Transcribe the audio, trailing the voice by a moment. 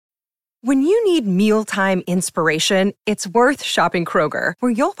When you need mealtime inspiration, it's worth shopping Kroger,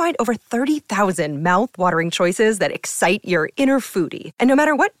 where you'll find over 30,000 mouth-watering choices that excite your inner foodie. And no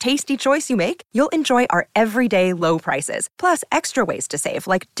matter what tasty choice you make, you'll enjoy our everyday low prices, plus extra ways to save,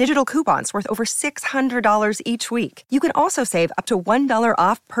 like digital coupons worth over $600 each week. You can also save up to $1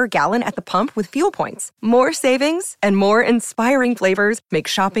 off per gallon at the pump with fuel points. More savings and more inspiring flavors make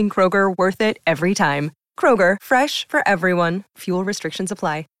shopping Kroger worth it every time. Kroger, fresh for everyone. Fuel restrictions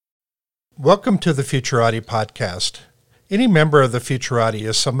apply. Welcome to the Futurati podcast. Any member of the Futurati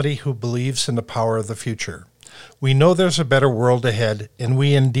is somebody who believes in the power of the future. We know there's a better world ahead, and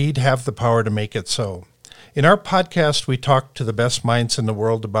we indeed have the power to make it so. In our podcast, we talk to the best minds in the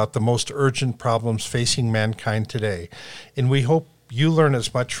world about the most urgent problems facing mankind today, and we hope you learn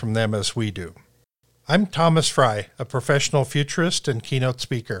as much from them as we do. I'm Thomas Fry, a professional futurist and keynote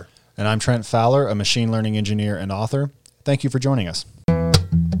speaker. And I'm Trent Fowler, a machine learning engineer and author. Thank you for joining us.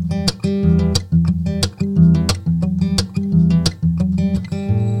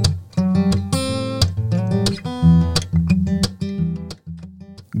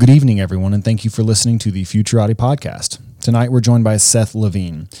 Good evening, everyone, and thank you for listening to the Futurati podcast. Tonight, we're joined by Seth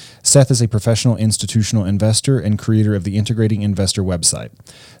Levine. Seth is a professional institutional investor and creator of the Integrating Investor website.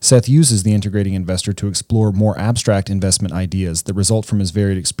 Seth uses the Integrating Investor to explore more abstract investment ideas that result from his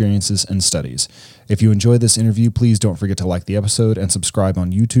varied experiences and studies. If you enjoyed this interview, please don't forget to like the episode and subscribe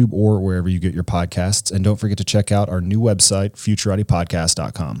on YouTube or wherever you get your podcasts. And don't forget to check out our new website,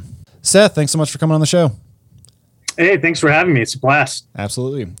 futuratipodcast.com. Seth, thanks so much for coming on the show. Hey, thanks for having me. It's a blast.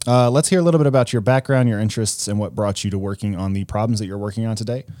 Absolutely. Let's hear a little bit about your background, your interests, and what brought you to working on the problems that you're working on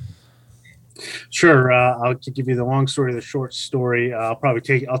today. Sure. I'll give you the long story, the short story. I'll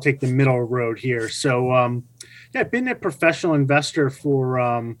take the middle road here. So, I've been a professional investor for,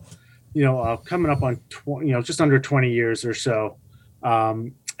 coming up on, just under 20 years or so.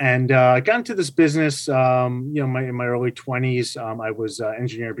 And I got into this business, in my early 20s. I was an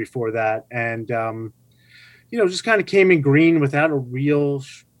engineer before that. And, just kind of came in green without a real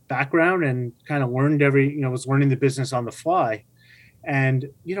background and kind of learned was learning the business on the fly. And,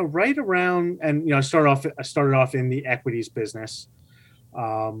 right around, and, I started off in the equities business.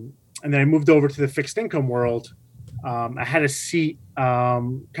 And then I moved over to the fixed income world. I had a seat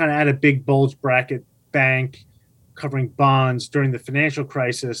kind of at a big bulge bracket bank covering bonds during the financial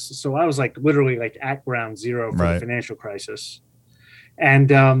crisis. So I was literally at ground zero for the financial crisis.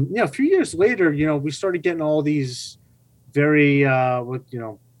 And, a few years later, we started getting all these very,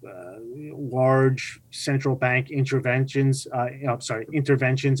 large central bank interventions in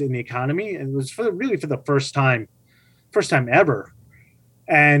the economy. And it was for the first time ever.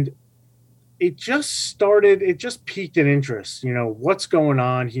 And it just piqued an interest, what's going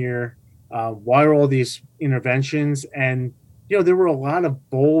on here? Why are all these interventions? And, there were a lot of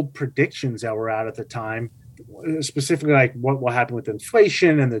bold predictions that were out at the time, specifically what will happen with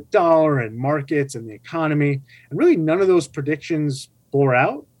inflation and the dollar and markets and the economy. And really none of those predictions bore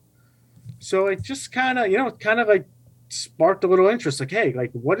out. So it just kind of sparked a little interest, hey,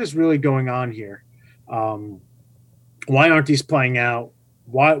 what is really going on here? Why aren't these playing out?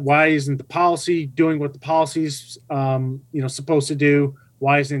 Why isn't the policy doing what the policy's supposed to do?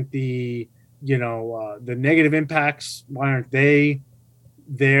 Why isn't the negative impacts, why aren't they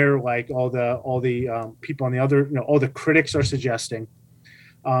there all the people on the other, all the critics are suggesting?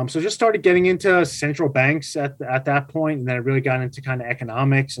 So just started getting into central banks at that point, and then I really got into kind of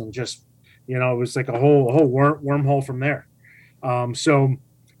economics and just, it was like a whole wormhole from there. So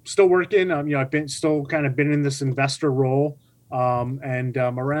still working, I've been in this investor role. And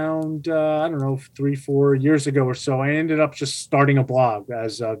around, 3-4 years ago or so, I ended up just starting a blog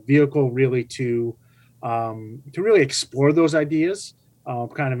as a vehicle really to really explore those ideas,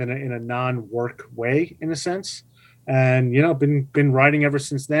 kind of in a non-work way, in a sense. And, been writing ever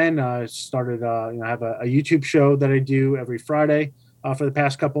since then. I started, I have a YouTube show that I do every Friday for the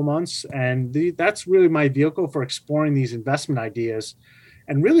past couple months. And that's really my vehicle for exploring these investment ideas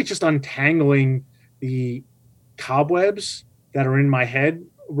and really just untangling the cobwebs that are in my head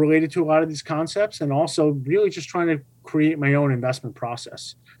related to a lot of these concepts, and also really just trying to create my own investment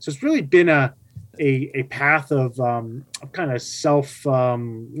process. So it's really been a path of kind of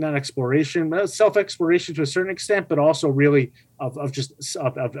not exploration, but self-exploration to a certain extent, but also really of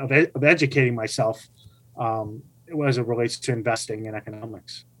educating myself as it relates to investing in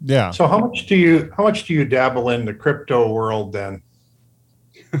economics. Yeah. So how much do you dabble in the crypto world then?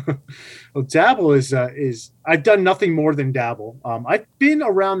 Well, dabble is I've done nothing more than dabble. I've been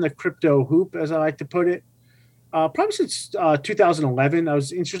around the crypto hoop, as I like to put it, probably since 2011. I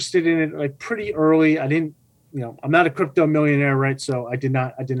was interested in it pretty early. I didn't I'm not a crypto millionaire, right? So I did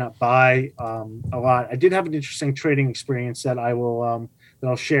not buy a lot. I did have an interesting trading experience that I'll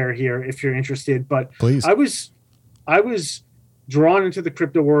share here if you're interested. But Please. I was drawn into the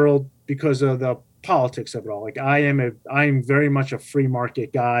crypto world because of the politics of it all. Like I am very much a free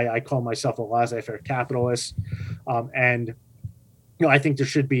market guy. I call myself a laissez-faire capitalist, and I think there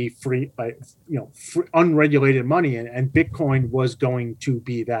should be free, unregulated money, and Bitcoin was going to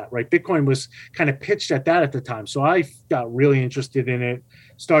be that, right? Bitcoin was kind of pitched at that at the time, so I got really interested in it.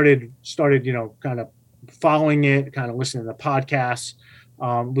 Started, kind of following it, kind of listening to the podcasts.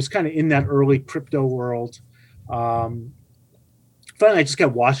 Was kind of in that early crypto world. Finally, I just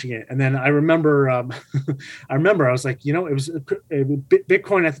kept watching it, and then I remember, I was like,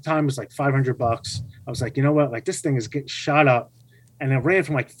 Bitcoin at the time was like $500. I was like, you know what, like this thing is getting shot up. And it ran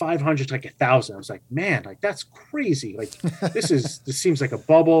from like 500 to like 1,000. I was like, man, like that's crazy. Like this seems like a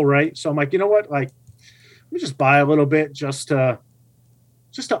bubble, right? So I'm like, you know what? Like, let me just buy a little bit just to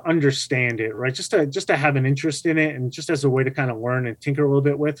understand it, right? Just to have an interest in it, and just as a way to kind of learn and tinker a little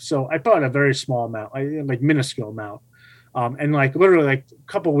bit with. So I bought a very small amount, like minuscule amount. And like literally like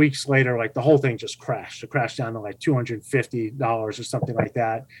a couple of weeks later, like the whole thing just crashed. It crashed down to like $250 or something like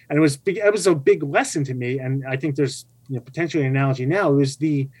that. And it was a big lesson to me. And I think there's potentially an analogy now. It was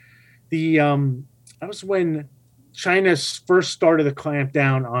that was when China first started to clamp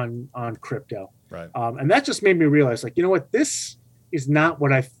down on crypto. Right. And that just made me realize, like, you know what, this is not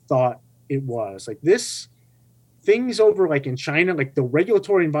what I thought it was. Like things over like in China, like the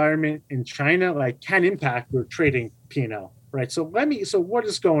regulatory environment in China, like can impact your trading P&L, right? So what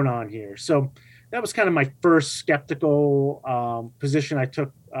is going on here? So that was kind of my first skeptical position I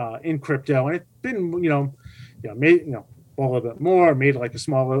took in crypto, and it's been made a little bit more, made like a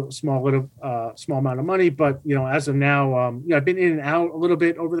small amount of money, but as of now, I've been in and out a little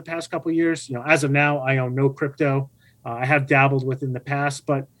bit over the past couple of years. As of now, I own no crypto. I have dabbled with in the past,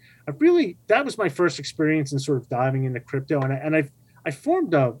 but that was my first experience in sort of diving into crypto, and I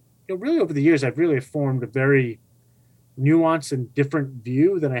formed really over the years I've really formed a very nuanced and different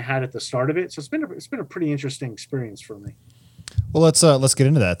view than I had at the start of it. So it's been a pretty interesting experience for me. Well, let's get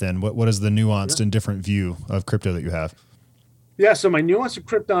into that then. What is the nuanced and different view of crypto that you have? Yeah, so my nuanced and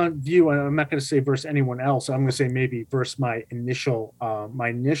crypto view, and I'm not going to say versus anyone else. I'm going to say maybe versus my initial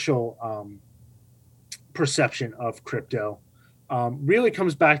perception of crypto. Really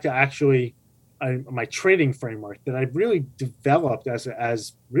comes back to actually my trading framework that I've really developed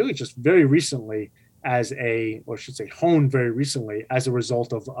as really just very recently honed very recently as a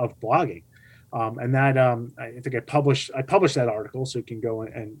result of blogging. And that I think I published that article, so you can go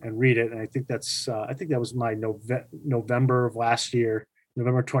and read it. And I think that was my November of last year,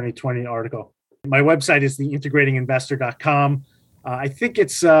 November 2020 article. My website is theintegratinginvestor.com. I think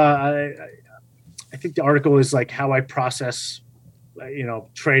it's I think the article is like how I process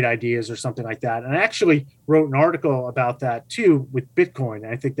trade ideas or something like that. And I actually wrote an article about that too with Bitcoin. And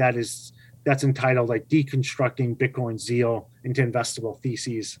I think that's entitled like Deconstructing Bitcoin Zeal into Investable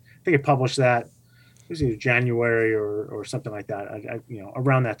Theses. I think I published that. It was either January or something like that.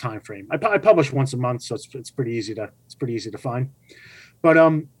 Around that time frame. I publish once a month, so it's pretty easy to find. But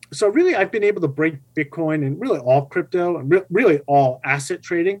so really, I've been able to break Bitcoin and really all crypto and really all asset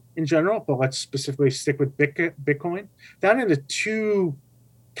trading in general, but let's specifically stick with Bitcoin, down into two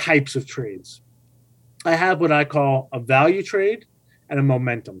types of trades. I have what I call a value trade and a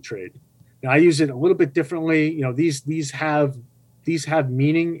momentum trade. Now, I use it a little bit differently. These have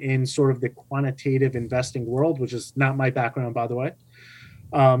meaning in sort of the quantitative investing world, which is not my background, by the way.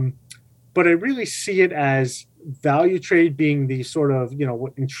 But I really see it as value trade being the sort of,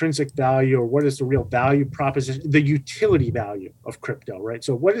 what intrinsic value, or what is the real value proposition, the utility value of crypto, right?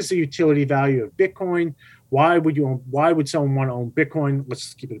 So what is the utility value of Bitcoin? Why would someone want to own Bitcoin?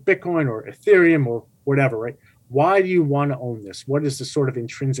 Let's keep it Bitcoin or Ethereum or whatever, right? Why do you want to own this? What is the sort of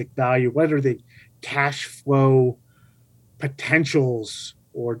intrinsic value? What are the cash flow potentials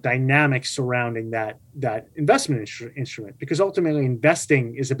or dynamics surrounding that investment instrument? Because ultimately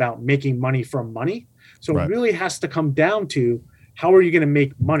investing is about making money from money. So It really has to come down to how are you going to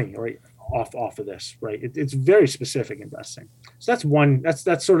make money off of this, right? It's very specific investing. So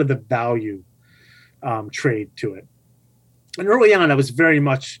that's sort of the value trade to it. And early on, I was very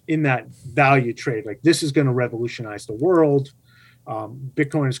much in that value trade. Like, this is going to revolutionize the world.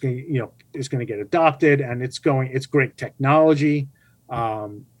 Bitcoin is going to get adopted, and it's great technology.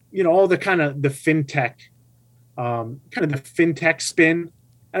 All the kind of the fintech spin.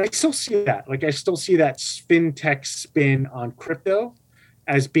 And I still see that. Like, I still see that fintech spin on crypto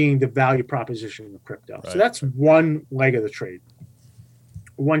as being the value proposition of crypto. Right. So that's one leg of the trade,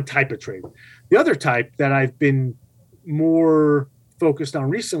 one type of trade. The other type that I've been more focused on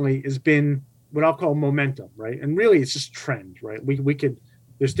recently has been what I'll call momentum, right? And really, it's just trend, right? We could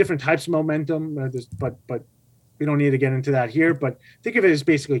there's different types of momentum, but we don't need to get into that here. But think of it as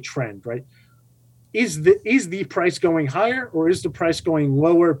basically trend, right? Is the price going higher or is the price going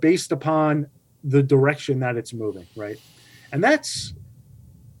lower based upon the direction that it's moving, right? And that's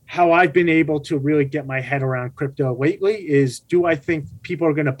how I've been able to really get my head around crypto lately. Is do I think people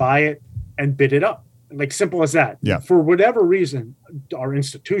are going to buy it and bid it up? Like simple as that. Yeah. For whatever reason, are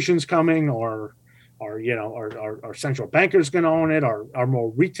institutions coming, or our central bankers going to own it? Are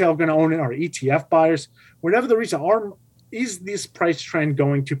more retail going to own it? Are ETF buyers? Whatever the reason, is this price trend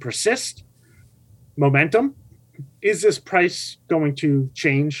going to persist? Momentum. Is this price going to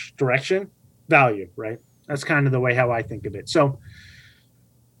change direction? Value, right? That's kind of the way how I think of it. So,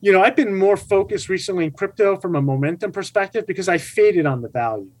 I've been more focused recently in crypto from a momentum perspective because I faded on the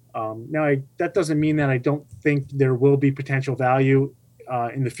value. Now, that doesn't mean that I don't think there will be potential value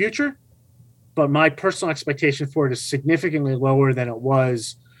in the future, but my personal expectation for it is significantly lower than it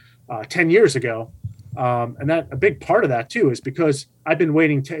was 10 years ago. And that a big part of that too is because I've been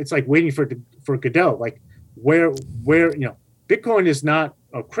waiting. It's like waiting for Godot. Like where Bitcoin is not,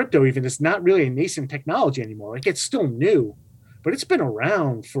 or crypto even, it's not really a nascent technology anymore. Like it's still new, but it's been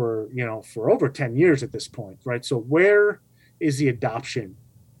around for over 10 years at this point, right? So where is the adoption?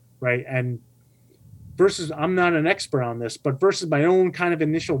 Right. And versus, I'm not an expert on this, but versus my own kind of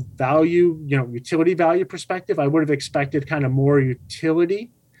initial value, utility value perspective, I would have expected kind of more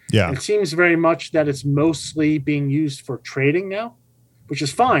utility. Yeah. It seems very much that it's mostly being used for trading now, which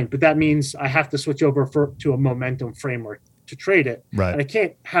is fine. But that means I have to switch over to a momentum framework to trade it. Right. And I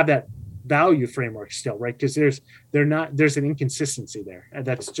can't have that value framework still, right? Because there's an inconsistency there. And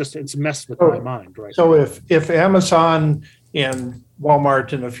it's messed with my mind, right? So if Amazon and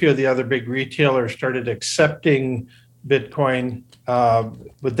Walmart and a few of the other big retailers started accepting Bitcoin,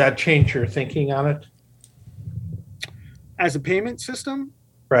 would that change your thinking on it? As a payment system?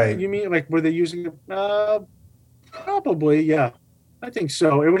 Right. You mean like were they using it? Probably, yeah. I think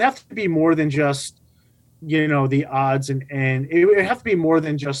so. It would have to be more than just, the odds and it would have to be more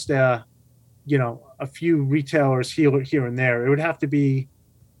than just, a few retailers here and there. It would have to be,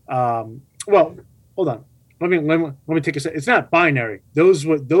 well, hold on. Let me take a second. It's not binary. Those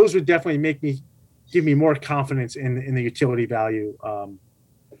would definitely give me more confidence in the utility value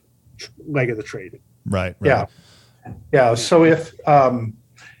leg of the trade. Right. Yeah. So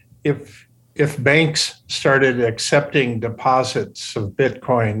if banks started accepting deposits of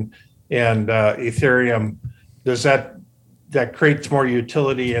Bitcoin and Ethereum, does that creates more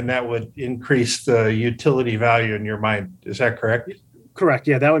utility, and that would increase the utility value in your mind? Is that correct? Correct.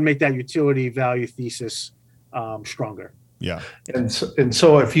 Yeah, that would make that utility value thesis stronger. Yeah. And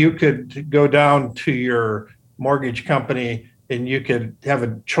so if you could go down to your mortgage company and you could have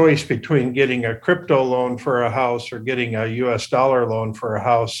a choice between getting a crypto loan for a house or getting a US dollar loan for a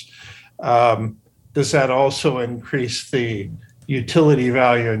house, does that also increase the utility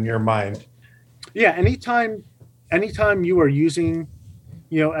value in your mind? Yeah. Anytime you are using,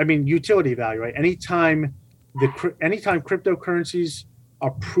 utility value, right? Anytime cryptocurrencies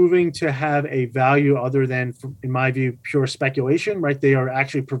are proving to have a value other than, in my view, pure speculation, right? They are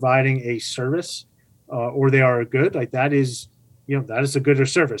actually providing a service, or they are a good. Like that is a good or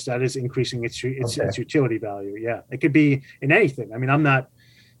service that is increasing its utility value. Yeah, it could be in anything. I mean, I'm not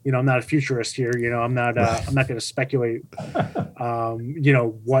a futurist here. I'm not going to speculate.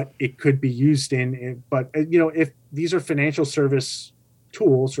 What it could be used in. But if these are financial service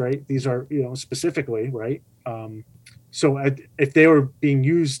tools, right? These are specifically, right? So if they were being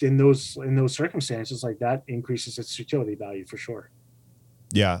used in those circumstances, like that increases its utility value for sure.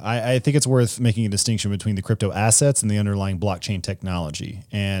 Yeah, I think it's worth making a distinction between the crypto assets and the underlying blockchain technology.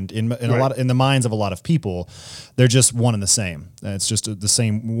 And in the minds of a lot of people, they're just one and the same. It's just the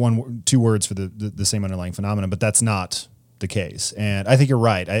same two words for the same underlying phenomenon, but that's not the case. And I think you're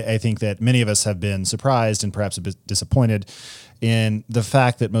right. I think that many of us have been surprised and perhaps a bit disappointed in the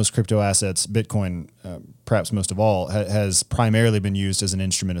fact that most crypto assets, Bitcoin, perhaps most of all, has primarily been used as an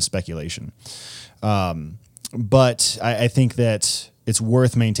instrument of speculation. But I think that it's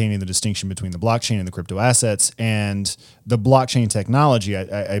worth maintaining the distinction between the blockchain and the crypto assets, and the blockchain technology,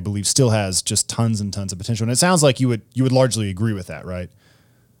 I believe, still has just tons and tons of potential. And it sounds like you would largely agree with that, right?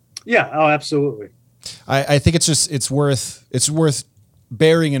 Yeah. Oh, absolutely. I think it's worth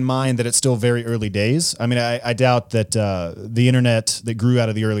bearing in mind that it's still very early days. I mean, I doubt that the internet that grew out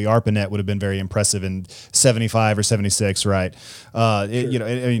of the early ARPANET would have been very impressive in 75 or 76, right?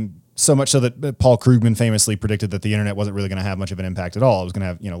 Sure. So much so that Paul Krugman famously predicted that the internet wasn't really going to have much of an impact at all. It was going to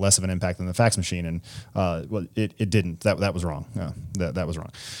have, less of an impact than the fax machine, and well, it didn't. That was wrong. That was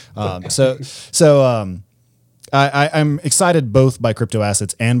wrong. I'm excited both by crypto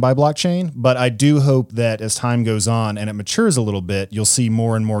assets and by blockchain, but I do hope that as time goes on and it matures a little bit, you'll see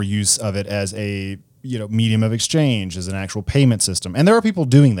more and more use of it as a medium of exchange, as an actual payment system. And there are people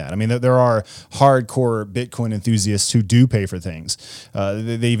doing that. I mean, there are hardcore Bitcoin enthusiasts who do pay for things.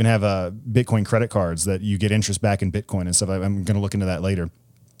 They even have Bitcoin credit cards that you get interest back in Bitcoin and stuff. I'm going to look into that later.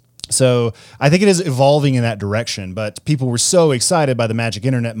 So I think it is evolving in that direction, but people were so excited by the magic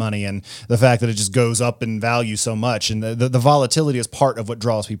internet money and the fact that it just goes up in value so much. And the volatility is part of what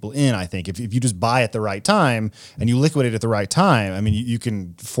draws people in, I think. If you just buy at the right time and you liquidate at the right time, I mean, you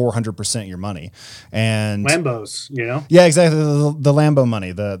can 400% your money. And Lambos, Yeah, exactly. The Lambo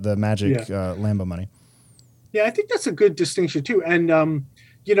money, the magic Lambo money. Yeah, I think that's a good distinction too. And,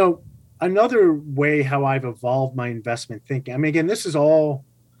 another way how I've evolved my investment thinking. I mean, again, these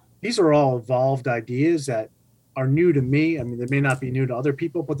are all evolved ideas that are new to me. I mean, they may not be new to other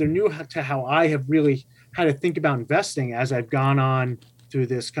people, but they're new to how I have really had to think about investing as I've gone on through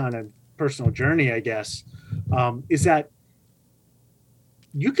this kind of personal journey, I guess, is that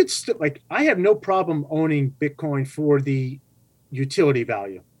you could still, I have no problem owning Bitcoin for the utility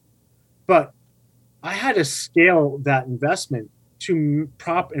value, but I had to scale that investment to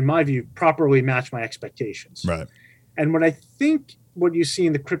in my view, properly match my expectations. Right. And what you see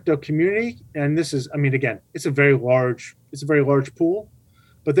in the crypto community, and this is, I mean, again, it's a very large pool,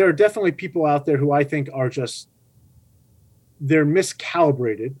 but there are definitely people out there who I think are they're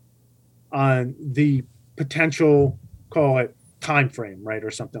miscalibrated on the potential, call it time frame, right?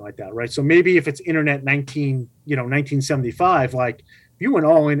 Or something like that, right? So maybe if it's internet 1975, like if you went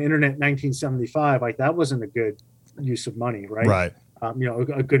all in internet 1975, like that wasn't a good use of money, right? Right. A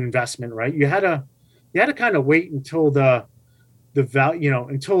good investment, right? You had to kind of wait until the value,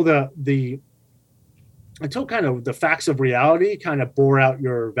 until kind of the facts of reality kind of bore out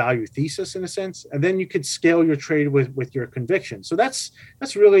your value thesis in a sense, and then you could scale your trade with your conviction. So that's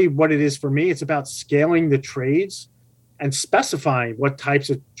really what it is for me. It's about scaling the trades and specifying what types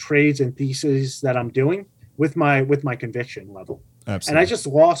of trades and theses that I'm doing with my conviction level. Absolutely. And I just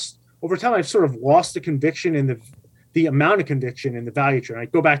lost over time. I've sort of lost the conviction in the amount of conviction in the value trade. I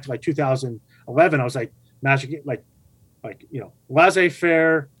go back to 2011. I was like magic,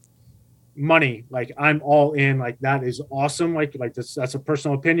 laissez-faire money, I'm all in, that is awesome, that's a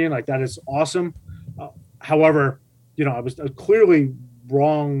personal opinion, that is awesome. However, I was clearly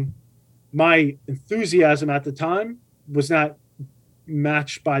wrong. My enthusiasm at the time was not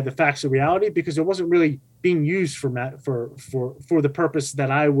matched by the facts of reality because it wasn't really being used for the purpose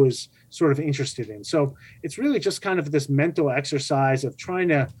that I was sort of interested in. So it's really just kind of this mental exercise of trying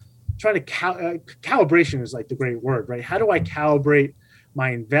to calibration is the great word, right? How do I calibrate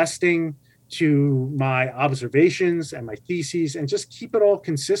my investing to my observations and my theses and just keep it all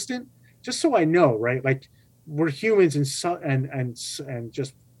consistent, just so I know, right? We're humans and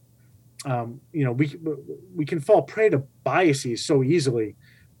just, we can fall prey to biases so easily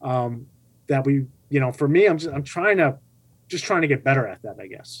that we, for me, I'm trying to get better at that, I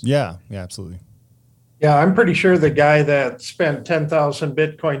guess. Yeah, absolutely. Yeah, I'm pretty sure the guy that spent 10,000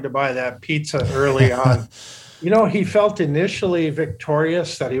 Bitcoin to buy that pizza early on, he felt initially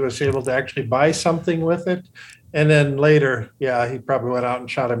victorious that he was able to actually buy something with it. And then later, he probably went out and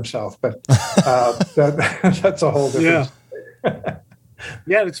shot himself. But that's a whole different story.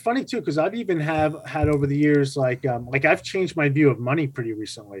 Yeah, it's funny, too, because I've even had over the years, I've changed my view of money pretty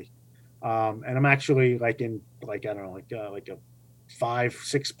recently. And I'm actually in I don't know, a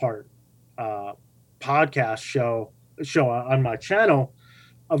 5-6 part podcast show on my channel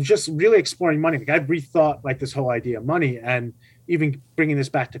of just really exploring money. I've rethought this whole idea of money, and even bringing this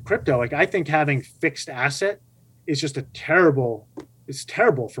back to crypto. I think having fixed asset is just it's terrible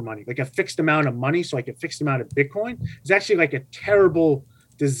for money. A fixed amount of money, so a fixed amount of Bitcoin is actually a terrible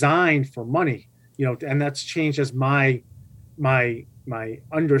design for money. And that's changed as my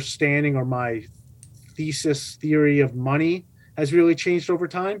understanding or my theory of money has really changed over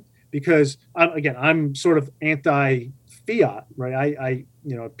time. Because I'm sort of anti-fiat, right?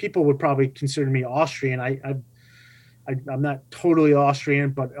 People would probably consider me Austrian. I'm not totally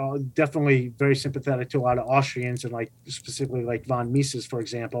Austrian, but definitely very sympathetic to a lot of Austrians, and specifically von Mises, for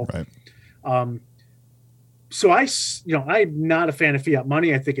example. Right. So I'm not a fan of fiat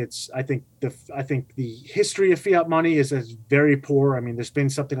money. I think the history of fiat money is very poor. I mean, there's been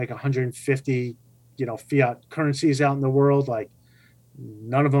something 150, fiat currencies out in the world.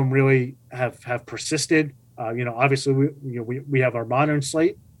 None of them really have persisted. Obviously we have our modern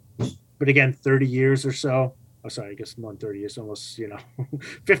slate, But again, 30 years or so. Oh, sorry, I guess more than 30 years, almost,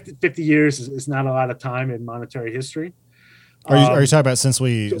 50 years is not a lot of time in monetary history. Are you talking about since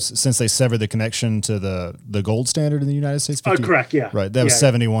they severed the connection to the gold standard in the United States? Correct. Yeah. Right. That was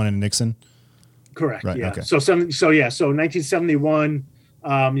 71 in Nixon. Correct. Right, yeah. okay. So 1971,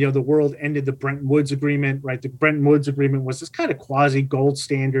 the world ended the Bretton Woods Agreement. Right. The Bretton Woods Agreement was this kind of quasi gold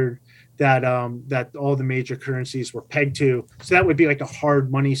standard that all the major currencies were pegged to. So that would be like a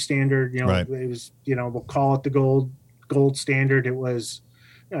hard money standard. Right. It was, we'll call it the gold standard. It was,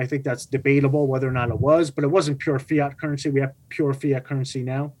 I think that's debatable whether or not it was, but it wasn't pure fiat currency. We have pure fiat currency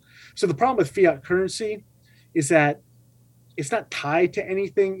now. So the problem with fiat currency is that it's not tied to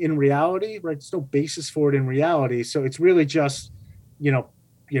anything in reality, right? There's no basis for it in reality. So it's really just,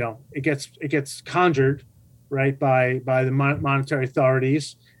 it gets conjured, right, by the monetary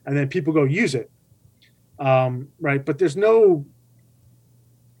authorities, and then people go use it, right? But there's no,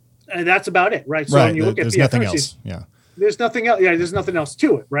 and that's about it, right? So right. when you look at fiat currencies, Yeah. There's nothing else. Yeah, there's nothing else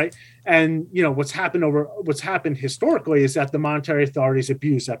to it, right? And what's happened historically is that the monetary authorities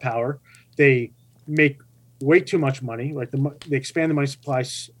abuse that power. They make way too much money, right? They expand the money supply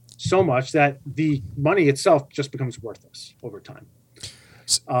so much that the money itself just becomes worthless over time.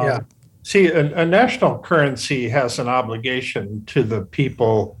 Yeah. See, a national currency has an obligation to the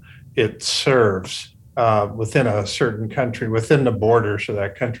people it serves within a certain country, within the borders of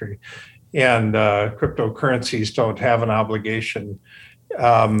that country. And cryptocurrencies don't have an obligation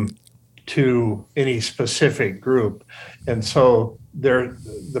to any specific group. And so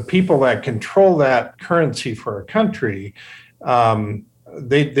the people that control that currency for a country,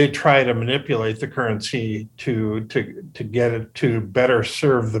 they try to manipulate the currency to get it to better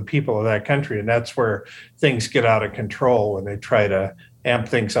serve the people of that country. And that's where things get out of control when they try to amp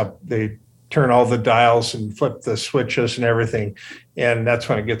things up. They turn all the dials and flip the switches and everything. And that's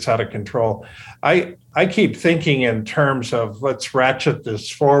when it gets out of control. I keep thinking in terms of let's ratchet this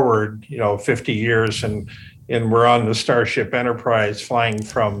forward, 50 years and we're on the Starship Enterprise flying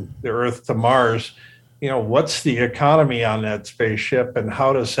from the Earth to Mars. What's the economy on that spaceship and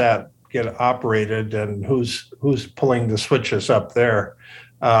how does that get operated and who's pulling the switches up there?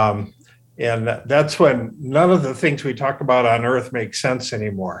 And that's when none of the things we talk about on Earth make sense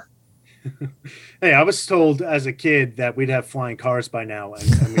anymore. Hey, I was told as a kid that we'd have flying cars by now,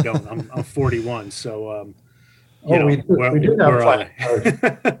 and we don't. I'm 41, so we do have flying cars.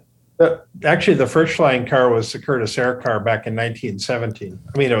 Actually, the first flying car was the Curtiss Air car back in 1917.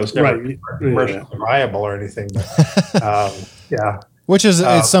 I mean, it was never commercially viable or anything, but yeah. Which is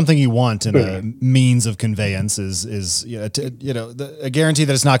it's something you want in a means of conveyance is a guarantee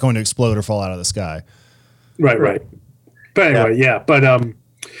that it's not going to explode or fall out of the sky. Right. But anyway, yeah. But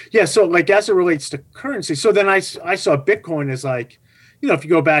so like as it relates to currency, so then I saw Bitcoin as like, if you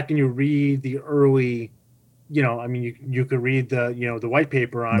go back and you read the early, you could read the white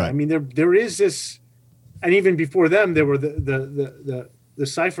paper on it. I mean, there is this, and even before them, there were the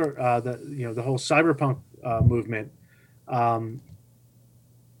cipher, the whole cyberpunk movement.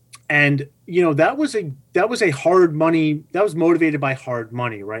 And that was a hard money, that was motivated by hard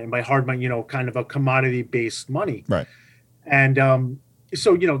money, right? And by hard money, kind of a commodity based money, right? And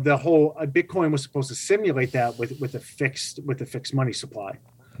so the whole Bitcoin was supposed to simulate that with a fixed money supply,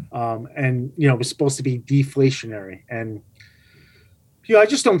 and it was supposed to be deflationary. And I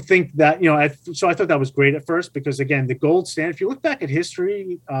just don't think that so I thought that was great at first because again the gold standard. If you look back at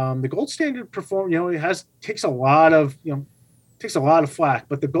history, the gold standard takes a lot of flack,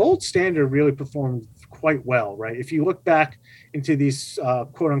 but the gold standard really performed quite well, right? If you look back into these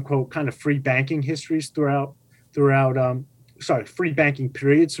quote unquote kind of free banking histories throughout free banking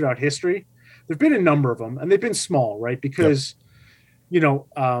periods throughout history, there've been a number of them, and they've been small, right? Because to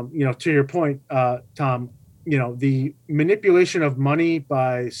your point, Tom, the manipulation of money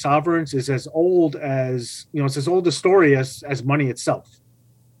by sovereigns is as old as it's as old a story as money itself,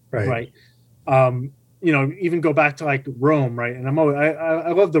 right? Even go back to like Rome, right? And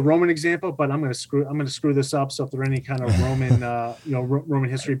I love the Roman example, but I'm going to screw this up. So if there are any kind of Roman Roman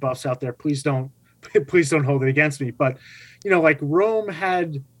history buffs out there, please don't hold it against me. But like Rome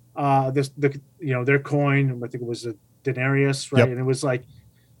had their coin, I think it was a denarius, right? Yep. And it was like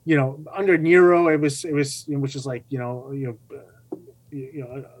under Nero, it was which is like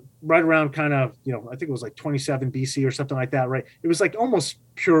right around kind of I think it was like 27 BC or something like that, right? It was like almost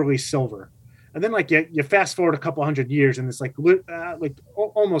purely silver. And then like you fast forward a couple hundred years and it's like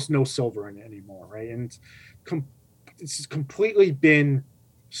almost no silver in it anymore, right? And it's completely been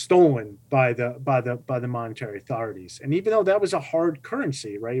stolen by the monetary authorities. And even though that was a hard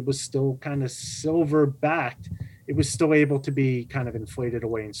currency, right, it was still kind of silver backed. it was still able to be kind of inflated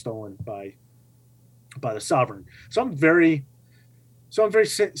away and stolen by the sovereign. So I'm very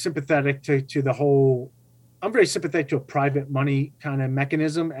sympathetic to the whole. I'm very sympathetic to a private money kind of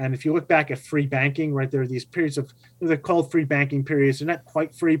mechanism. And if you look back at free banking, right, there are these periods of, they're called free banking periods. They're not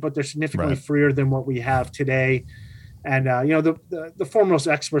quite free, but they're significantly freer than what we have today. And, the foremost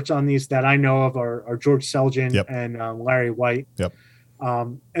experts on these that I know of are George Selgin and Larry White.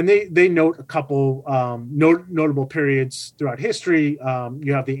 And they note a couple notable periods throughout history.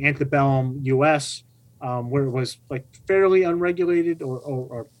 You have the antebellum U.S., where it was like fairly unregulated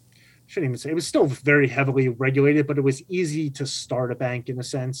or shouldn't even say, it was still very heavily regulated, but it was easy to start a bank in a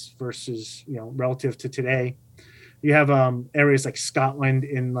sense versus, relative to today. You have areas like Scotland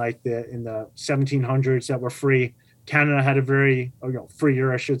in the 1700s that were free. Canada had a very,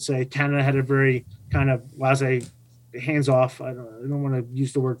 freer, I should say. Canada had a very kind of laissez, hands off. I don't want to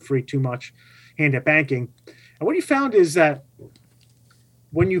use the word free too much, hand at banking. And what you found is that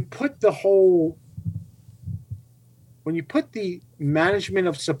when you put the management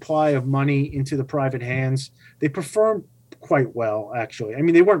of supply of money into the private hands, they performed quite well, actually. I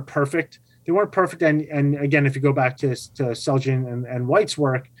mean, they weren't perfect. And again, if you go back to Selgin and White's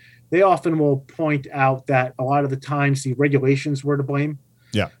work, they often will point out that a lot of the times the regulations were to blame.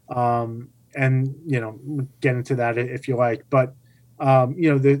 Yeah. And, get into that if you like. But,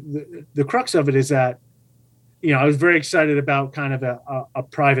 the crux of it is that, I was very excited about kind of a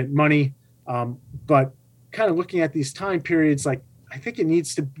private money, but kind of looking at these time periods, like I think you need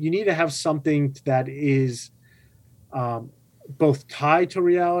to have something that is both tied to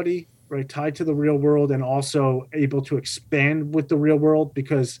reality, right, tied to the real world, and also able to expand with the real world.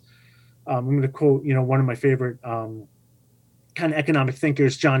 Because I'm going to quote, one of my favorite kind of economic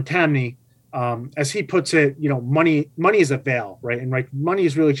thinkers, John Tamny, as he puts it, money is a veil, right, and money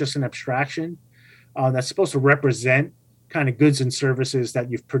is really just an abstraction that's supposed to represent kind of goods and services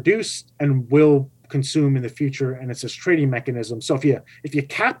that you've produced and will consume in the future, and it's this trading mechanism. So if you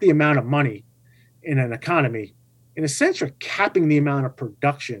cap the amount of money in an economy, in a sense, you're capping the amount of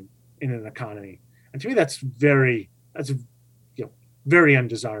production in an economy. And to me, that's very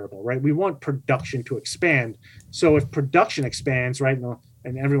undesirable, right? We want production to expand. So if production expands, right,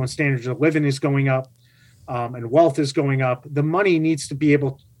 and everyone's standards of living is going up, and wealth is going up, the money needs to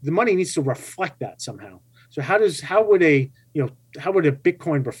reflect that somehow. So how would a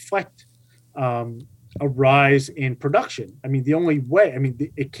Bitcoin reflect a rise in production? I mean, the only way,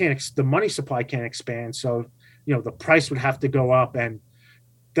 the money supply can't expand. So, the price would have to go up, and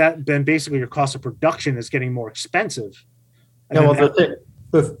then basically your cost of production is getting more expensive.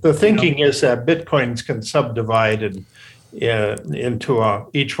 The thinking is that Bitcoins can subdivide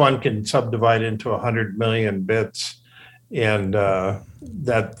each one can subdivide into 100 million bits, and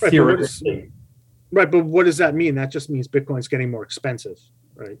that theoretically. Right, but what does that mean? That just means Bitcoin's getting more expensive,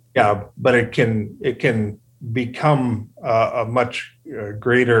 right? Yeah, but it can become a much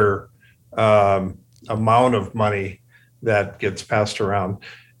greater amount of money that gets passed around.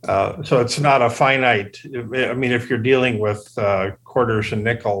 So it's not a finite. I mean, if you're dealing with quarters and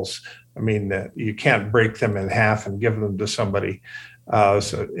nickels, you can't break them in mhalf and give them to somebody.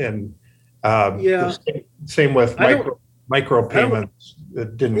 Same with micro payments.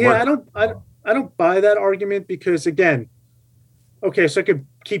 That didn't work. I don't buy that argument, because again, okay, so I could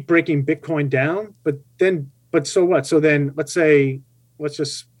keep breaking Bitcoin down, but so what? So then let's use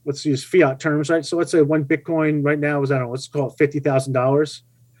fiat terms, right? So let's say one Bitcoin right now is, let's call it $50,000.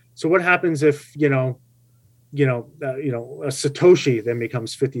 So what happens if, a Satoshi then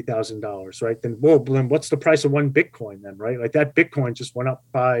becomes $50,000, right? Then what's the price of one Bitcoin then, right? Like that Bitcoin just went up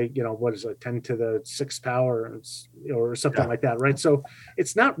by, 10 to the 6th power or something like that, right? So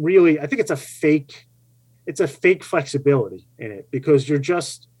it's not really, I think it's a fake flexibility in it, because you're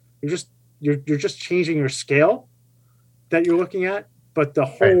just changing your scale that you're looking at, but the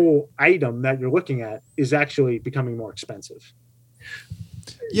whole item that you're looking at is actually becoming more expensive.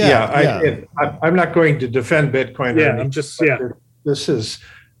 I'm not going to defend Bitcoin. This is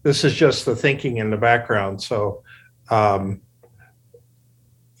just the thinking in the background. So,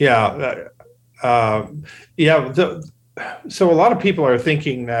 so a lot of people are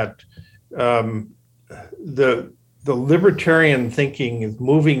thinking that the libertarian thinking is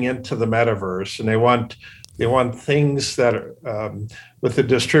moving into the metaverse, and they want things that are, with the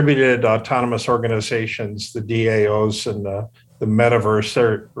distributed autonomous organizations, the DAOs, and the metaverse,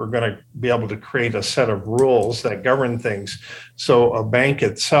 we're going to be able to create a set of rules that govern things. So a bank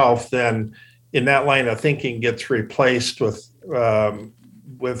itself then, in that line of thinking, gets replaced with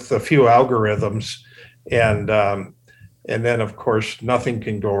a few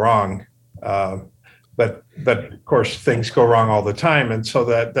of course things go wrong all the time, and so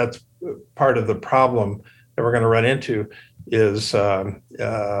that's part of the problem that we're going to run into is kind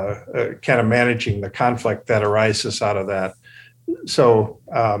of managing the conflict that arises out of that. So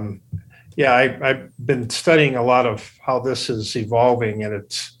I've been studying a lot of how this is evolving, and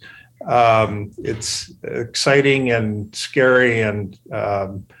it's exciting and scary and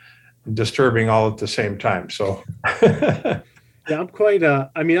disturbing all at the same time. So I'm quite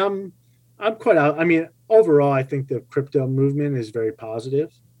overall, I think the crypto movement is very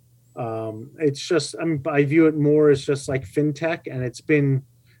positive. It's just, I view it more as just like fintech, and it's been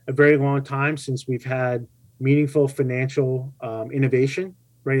a very long time since we've had meaningful financial innovation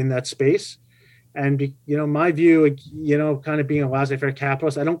right in that space. And, my view, kind of being a laissez-faire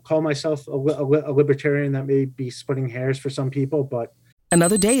capitalist, I don't call myself a libertarian. That may be splitting hairs for some people, but.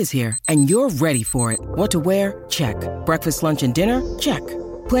 Another day is here, and you're ready for it. What to wear? Check. Breakfast, lunch, and dinner? Check.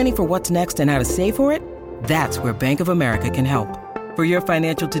 Planning for what's next and how to save for it? That's where Bank of America can help. For your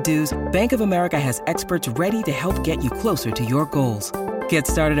financial to-dos, Bank of America has experts ready to help get you closer to your goals. Get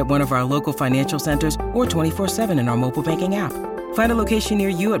started at one of our local financial centers or 24/7 in our mobile banking app. Find a location near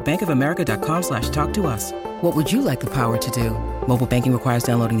you at bankofamerica.com/talktous. What would you like the power to do? Mobile banking requires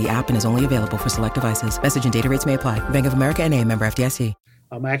downloading the app and is only available for select devices. Message and data rates may apply. Bank of America NA, member FDIC.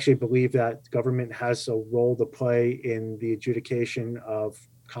 I actually believe that government has a role to play in the adjudication of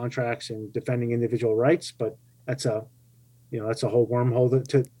contracts and defending individual rights, but that's a whole wormhole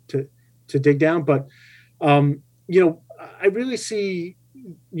to dig down. But I really see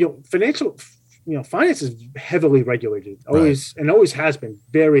finance is heavily regulated, always has been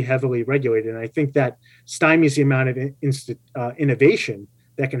very heavily regulated, and I think that stymies the amount of innovation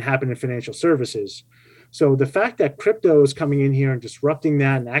that can happen in financial services. So the fact that crypto is coming in here and disrupting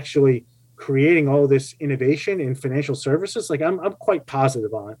that and actually creating all this innovation in financial services, like I'm quite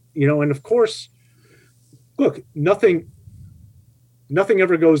positive on, and of course, look, nothing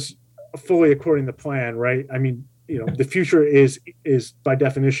ever goes fully according to plan, right? I mean, the future is by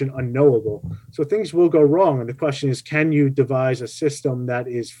definition unknowable. So things will go wrong. And the question is, can you devise a system that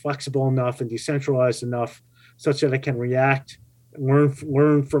is flexible enough and decentralized enough such that it can react,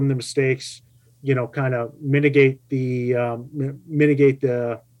 learn from the mistakes, kind of mitigate the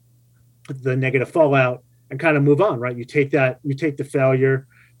negative fallout and kind of move on, right? You take the failure,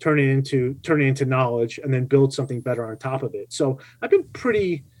 turn it into knowledge, and then build something better on top of it. So I'm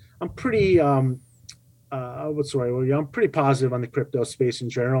pretty positive on the crypto space in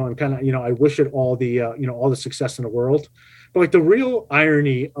general, and kind of, I wish it all the success in the world. But like the real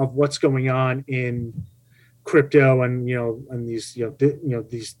irony of what's going on in crypto and these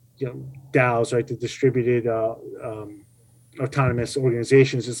DAOs, right, the distributed autonomous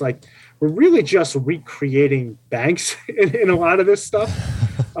organizations, is like we're really just recreating banks in a lot of this stuff.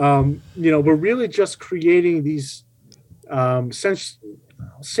 We're really just creating these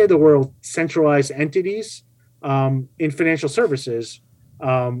say the word centralized entities in financial services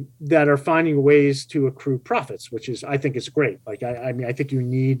that are finding ways to accrue profits, which is, I think, is great. Like, I think you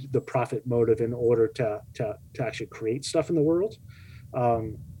need the profit motive in order to actually create stuff in the world.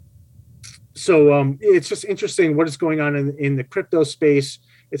 So it's just interesting what is going on in the crypto space.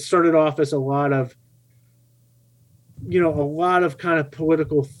 It started off as a lot of kind of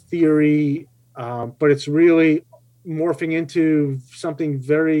political theory, but it's really morphing into something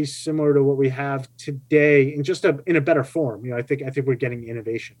very similar to what we have today, in just in a better form. I think we're getting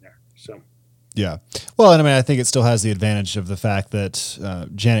innovation there. So. Yeah. Well, and I think it still has the advantage of the fact that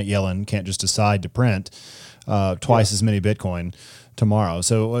Janet Yellen can't just decide to print twice as many Bitcoin tomorrow.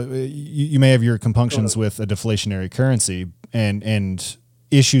 So you may have your compunctions with a deflationary currency and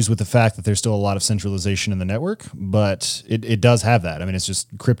issues with the fact that there's still a lot of centralization in the network, but it does have that. I mean, it's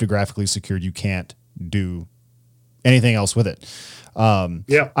just cryptographically secured. You can't do anything else with it. I'm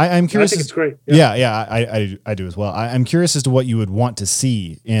curious. I think it's great. I do as well. I'm curious as to what you would want to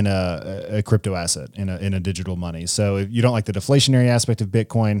see in a crypto asset, in a digital money. So if you don't like the deflationary aspect of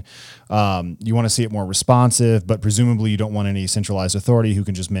Bitcoin, you want to see it more responsive, but presumably you don't want any centralized authority who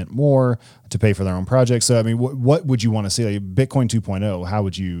can just mint more to pay for their own projects. So, I mean, what would you want to see? Like Bitcoin 2.0, how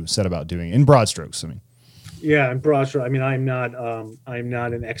would you set about doing it in broad strokes? I mean. Yeah, in broad strokes. I mean, I'm not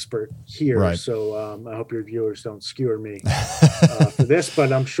an expert here, right. So I hope your viewers don't skewer me for this.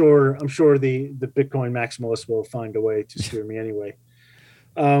 But I'm sure the Bitcoin maximalists will find a way to skewer me anyway.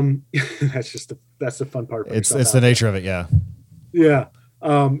 That's the fun part. It's the nature of it, yeah. Yeah.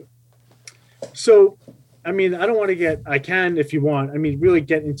 So, I mean, I don't want to get. I can, if you want. I mean, really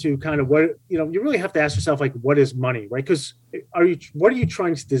get into kind of what you really have to ask yourself, like, what is money, right? Because what are you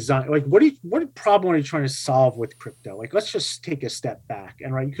trying to design? Like, what problem are you trying to solve with crypto? Like, let's just take a step back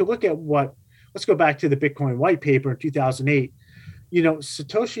and you could look at what let's go back to the Bitcoin white paper in 2008.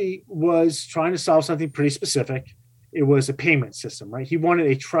 Satoshi was trying to solve something pretty specific. It was a payment system, right? He wanted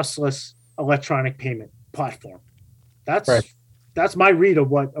a trustless electronic payment platform. That's my read of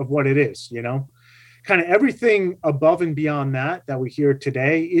what it is. Kind of everything above and beyond that we hear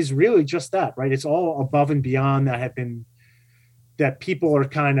today is really just that, right? It's all above and beyond that people are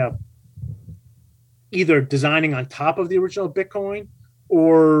kind of either designing on top of the original Bitcoin,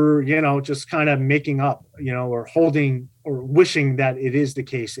 or just kind of making up, or holding or wishing that it is the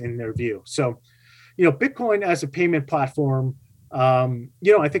case in their view. So, Bitcoin as a payment platform,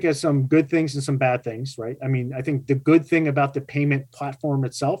 I think has some good things and some bad things, right? I mean, I think the good thing about the payment platform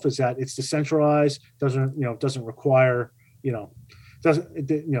itself is that it's decentralized, doesn't require,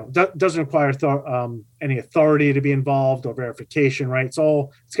 doesn't require any authority to be involved or verification, right? It's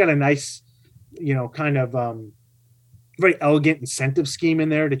got a nice, kind of very elegant incentive scheme in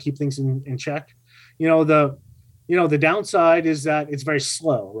there to keep things in check. The downside is that it's very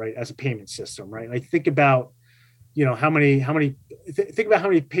slow, right? As a payment system, right? Like think about, how many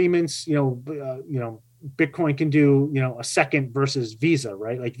payments, Bitcoin can do, a second versus Visa,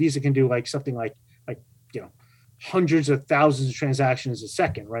 right? Like Visa can do like something like hundreds of thousands of transactions a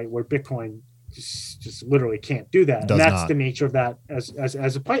second, right? Where Bitcoin just literally can't do that. And that's the nature of that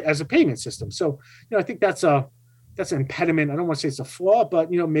as a payment system. So, I think that's an impediment. I don't want to say it's a flaw,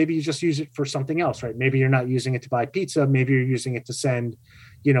 but maybe you just use it for something else, right? Maybe you're not using it to buy pizza. Maybe you're using it to send,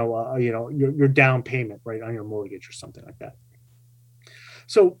 your down payment, right, on your mortgage or something like that.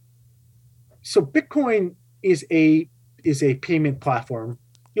 So Bitcoin is a payment platform,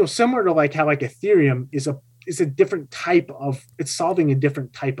 similar to like how like Ethereum is a different type of, it's solving a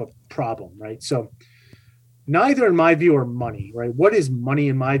different type of problem, right? So neither in my view are money, right? What is money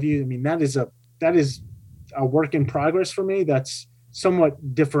in my view? I mean, that is a work in progress for me. That's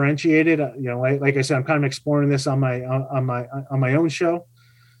somewhat differentiated. Like I said, I'm kind of exploring this on my own show.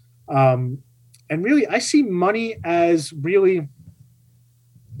 And really, I see money as really,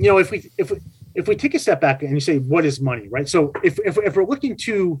 if we take a step back and you say, what is money, right? So if we're looking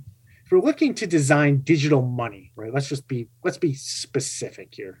to design digital money, right? Let's be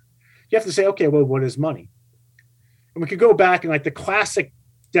specific here. You have to say, okay, well, what is money? And we could go back and like the classic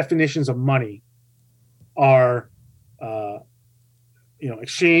definitions of money are,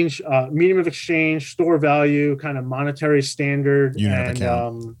 exchange, medium of exchange, store value, kind of monetary standard,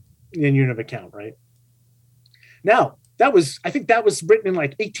 and unit of account, right? Now, I think that was written in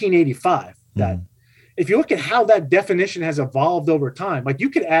like 1885. That if you look at how that definition has evolved over time, like you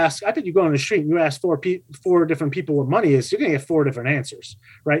could ask, I bet you go on the street and you ask four different people what money is, you're going to get four different answers,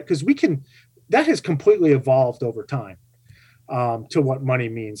 right? Because that has completely evolved over time to what money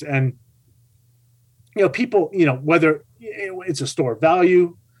means. And people, whether it's a store of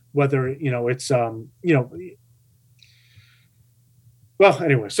value, whether, it's, well,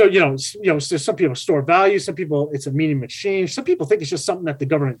 anyway, so, so some people store value, some people it's a medium exchange. Some people think it's just something that the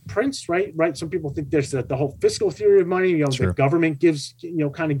government prints, right? Some people think there's the whole fiscal theory of money, Sure. The government gives,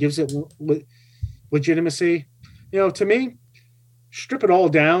 kind of gives it legitimacy. To me, strip it all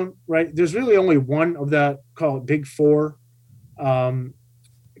down, right? There's really only one of the, call it big four, kind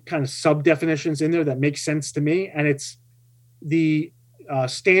of sub definitions in there that makes sense to me. And it's the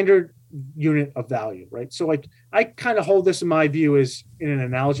standard unit of value, right? So like I kind of hold this in my view as in an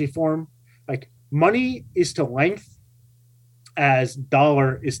analogy form, like money is to length as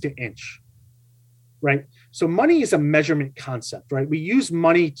dollar is to inch, right? So money is a measurement concept, right? We use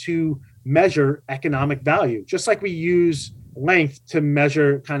money to measure economic value, just like we use length to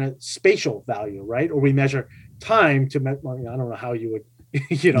measure kind of spatial value, right? Or we measure time to I don't know how you would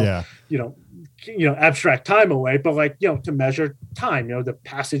abstract time away, but like, to measure time, the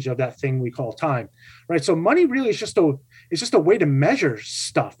passage of that thing we call time, right? So money really is just a way to measure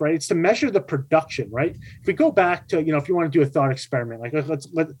stuff, right? It's to measure the production, right? If we go back to, if you want to do a thought experiment, like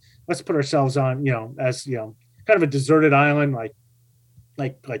let's put ourselves on, as, kind of a deserted island,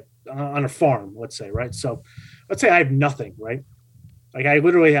 like on a farm, let's say, right? So let's say I have nothing, right? Like I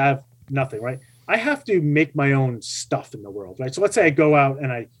literally have nothing, right? I have to make my own stuff in the world, right? So let's say I go out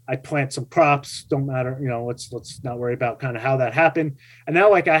and I plant some crops, don't matter, let's not worry about kind of how that happened. And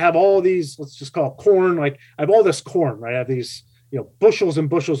now like I have all these, let's just call it corn. Like I have all this corn, right? I have these, bushels and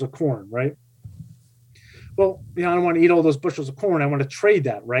bushels of corn, right? Well, I don't want to eat all those bushels of corn. I want to trade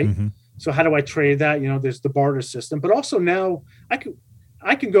that, right? Mm-hmm. So how do I trade that? There's the barter system, but also now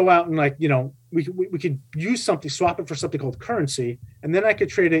I can go out and like, we could use something, swap it for something called currency. And then I could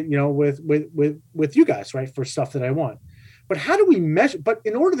trade it, with you guys, right? For stuff that I want. But how do we measure? But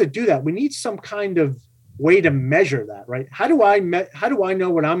in order to do that, we need some kind of way to measure that, right? How do I know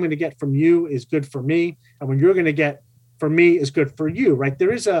what I'm going to get from you is good for me, and when you're going to get from me is good for you, right?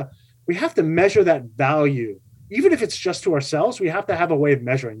 We have to measure that value, even if it's just to ourselves. We have to have a way of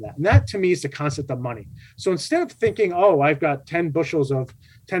measuring that, and that to me is the concept of money. So instead of thinking, oh, I've got 10 bushels of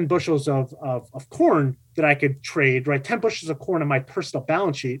corn that I could trade, right? 10 bushels of corn on my personal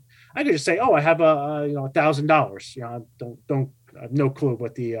balance sheet. I could just say, oh, I have $1,000. I have no clue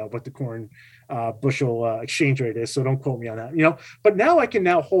what the corn bushel exchange rate is, so don't quote me on that. But now I can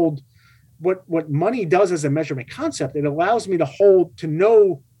hold what money does as a measurement concept. It allows me to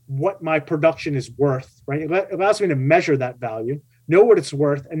know what my production is worth, right? It allows me to measure that value, know what it's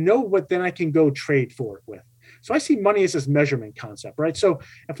worth, and know what then I can go trade for it with. So I see money as this measurement concept, right? So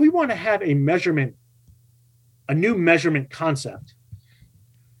if we want to have a new measurement concept,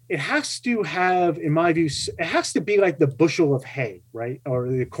 it has to have, in my view, it has to be like the bushel of hay, right? Or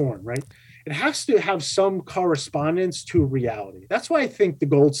the corn, right? It has to have some correspondence to reality. That's why I think the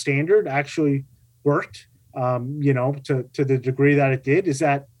gold standard actually worked, to the degree that it did, is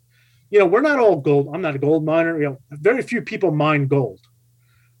that, we're not all gold. I'm not a gold miner. Very few people mine gold.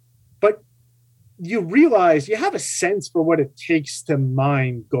 But you realize you have a sense for what it takes to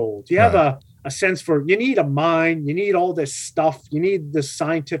mine gold. You have a sense for, you need a mine, you need all this stuff, you need the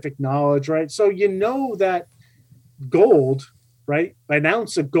scientific knowledge, right? So that gold, right, an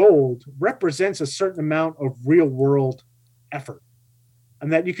ounce of gold represents a certain amount of real world effort.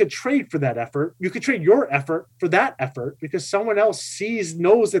 And that you could trade for that effort. You could trade your effort for that effort because someone else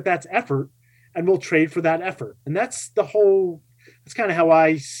knows that that's effort and will trade for that effort. And that's kind of how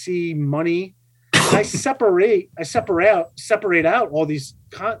I see money. I separate out all these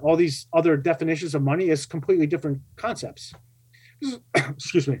other definitions of money as completely different concepts.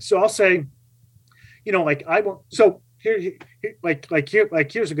 Excuse me. So I'll say, here's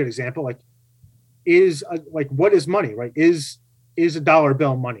a good example. What is money, right? Is a dollar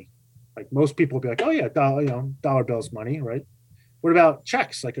bill money? Like most people will be like, oh yeah, dollar bill's money, right? What about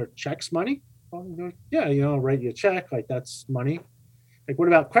checks? Like, are checks money? Well, yeah, write you a check, like that's money. Like, what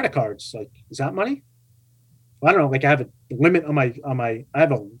about credit cards? Like, is that money? Well, I don't know. Like, I have a limit on my I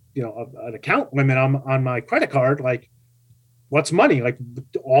have an account limit on my credit card. Like, what's money? Like,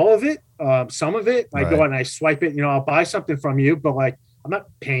 all of it, some of it. I go out and I swipe it. I'll buy something from you, but like, I'm not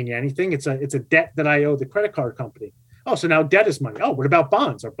paying you anything. It's a debt that I owe the credit card company. Oh, so now debt is money. Oh, what about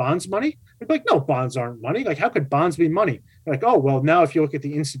bonds? Are bonds money? They're like, no, bonds aren't money. Like, how could bonds be money? They're like, oh, well, now if you look at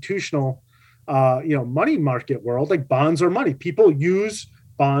the institutional, money market world, like bonds are money. People use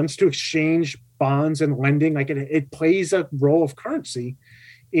bonds to exchange bonds and lending. Like it plays a role of currency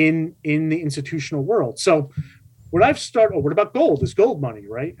in the institutional world. So what about gold? Is gold money,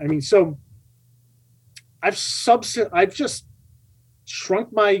 right? I mean, so I've just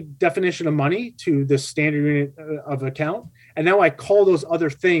shrunk my definition of money to the standard unit of account. And now I call those other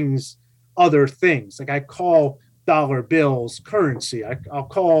things. Like I call dollar bills currency. I'll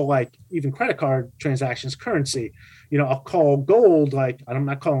call like even credit card transactions currency. I'll call gold, like I'm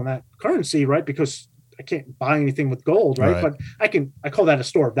not calling that currency, right? Because I can't buy anything with gold, right? But I call that a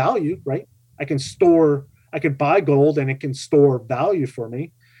store of value, right? I could buy gold and it can store value for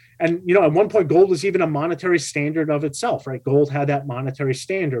me. And, at one point, gold was even a monetary standard of itself, right? Gold had that monetary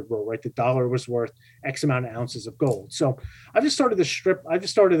standard rule, right? The dollar was worth X amount of ounces of gold. So I've just started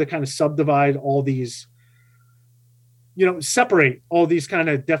to kind of subdivide all these, separate all these kind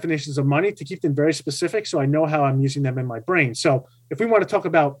of definitions of money to keep them very specific. So I know how I'm using them in my brain. So if we want to talk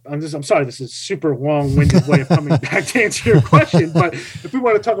about, I'm sorry, this is a super long-winded way of coming back to answer your question. But if we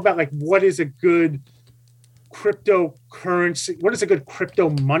want to talk about like, what is a good cryptocurrency, what is a good crypto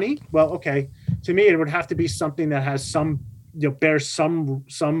money? Well, okay, to me it would have to be something that has bears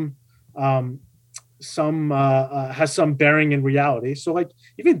has some bearing in reality. So like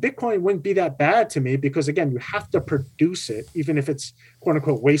even Bitcoin wouldn't be that bad to me because again, you have to produce it, even if it's quote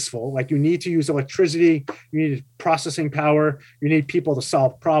unquote wasteful. Like you need to use electricity, you need processing power, you need people to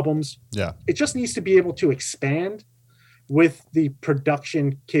solve problems. Yeah. It just needs to be able to expand with the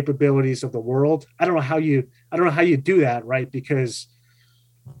production capabilities of the world. I don't know how you do that, right? Because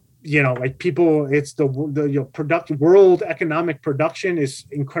like people, it's the world economic production is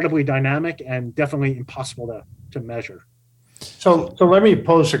incredibly dynamic and definitely impossible to measure. So let me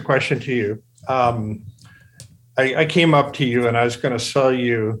pose a question to you. I came up to you and I was going to sell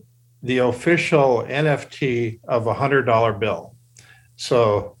you the official NFT of a $100 bill.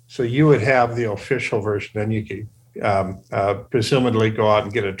 So you would have the official version, and you could presumably go out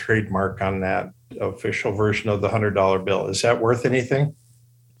and get a trademark on that official version of the $100 bill. Is that worth anything?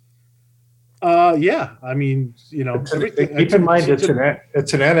 Yeah, I mean, keep in mind it's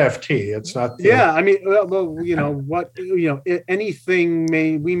an NFT. It's not. Yeah, I mean, well, anything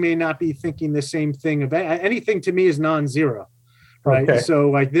we may not be thinking the same thing of anything. To me is non-zero, right? Okay. So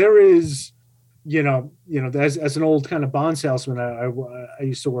like there is, as an old kind of bond salesman I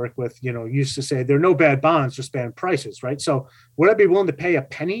used to work with, used to say there are no bad bonds, just bad prices, right? So would I be willing to pay a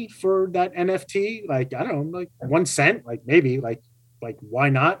penny for that NFT? Like, I don't know, like 1 cent, like maybe, like why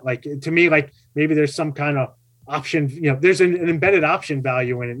not? Like, to me, like maybe there's some kind of option, there's an embedded option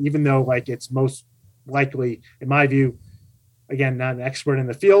value in it, even though like it's most likely, in my view, again, not an expert in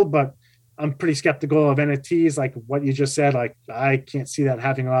the field, but I'm pretty skeptical of NFTs. Like what you just said, like I can't see that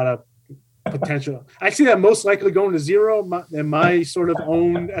having a lot of potential. I see that most likely going to zero in my sort of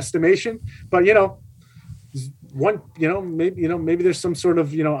own estimation, but maybe there's some sort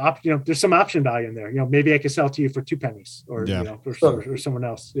of, there's some option value in there. Maybe I could sell to you for 2 pennies or, or someone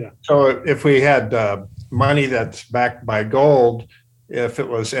else. Yeah. So if we had money that's backed by gold, if it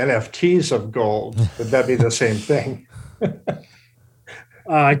was NFTs of gold, would that be the same thing?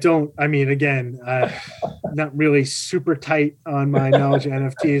 Again, not really super tight on my knowledge of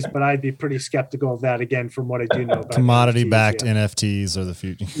NFTs, but I'd be pretty skeptical of that, again, from what I do know about commodity-backed NFTs are the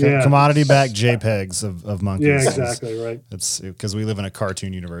future. Yeah. Commodity-backed JPEGs of monkeys. Yeah, exactly, right. It's because we live in a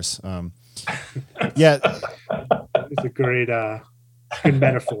cartoon universe. Yeah. It's a great good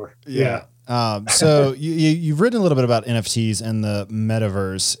metaphor. Yeah. So you've written a little bit about NFTs and the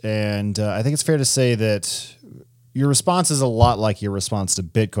metaverse, and I think it's fair to say that your response is a lot like your response to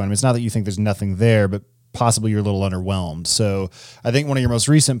Bitcoin. I mean, it's not that you think there's nothing there, but possibly you're a little underwhelmed. So I think one of your most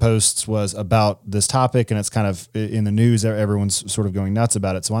recent posts was about this topic, and it's kind of in the news. Everyone's sort of going nuts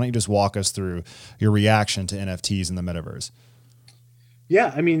about it. So why don't you just walk us through your reaction to NFTs in the metaverse?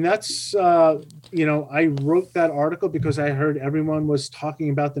 Yeah, I mean, that's, I wrote that article because I heard everyone was talking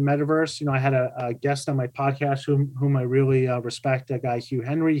about the metaverse. I had a guest on my podcast whom I really respect, a guy, Hugh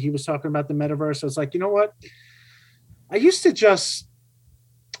Henry. He was talking about the metaverse. I was like, you know what? I used to just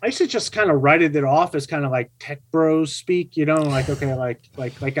kind of write it off as kind of like tech bros speak, like, okay,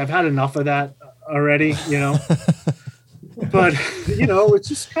 like I've had enough of that already, but, it's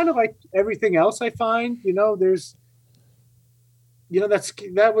just kind of like everything else I find, there's,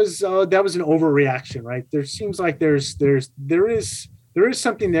 that was an overreaction, right? There seems like there is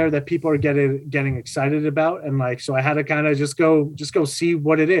something there that people are getting excited about. And like, so I had to kind of just go see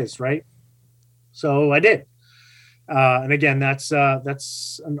what it is. Right. So I did. And again, that's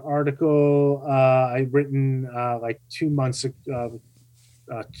an article I'd written like 2 months ago,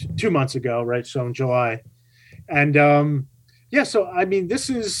 right? So in July, and so I mean, this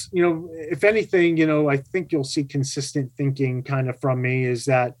is, if anything, I think you'll see consistent thinking kind of from me is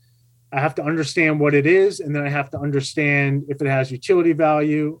that I have to understand what it is, and then I have to understand if it has utility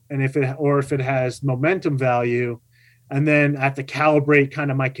value and if it has momentum value, and then I have to calibrate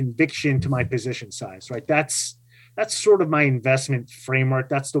kind of my conviction to my position size, right? That's sort of my investment framework.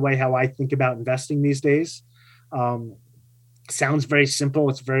 That's the way how I think about investing these days. Sounds very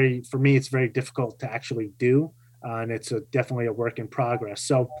simple. For me, it's very difficult to actually do. And it's definitely a work in progress.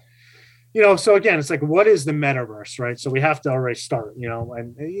 So, so again, it's like, what is the metaverse, right? So we have to already start,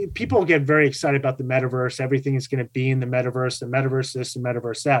 and people get very excited about the metaverse. Everything is going to be in the metaverse this, the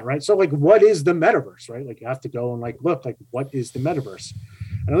metaverse that, right? So like, what is the metaverse, right? Like you have to go and like, look, like what is the metaverse?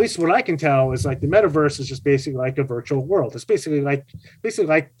 And at least what I can tell is like the metaverse is just basically like a virtual world. It's basically like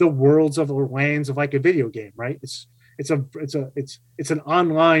the worlds of or lands of like a video game, right? It's an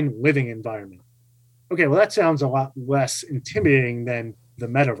online living environment. Okay, well that sounds a lot less intimidating than the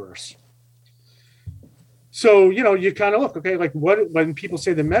metaverse. So, you kind of look, okay, like when people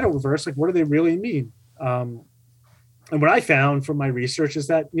say the metaverse, like what do they really mean? And what I found from my research is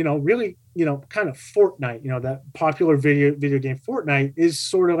that, really, kind of Fortnite, that popular video game Fortnite is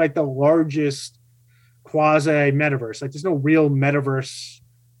sort of like the largest quasi metaverse. Like there's no real metaverse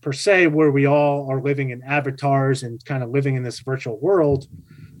per se where we all are living in avatars and kind of living in this virtual world,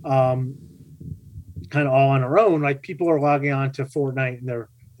 kind of all on our own. Like people are logging on to Fortnite and they're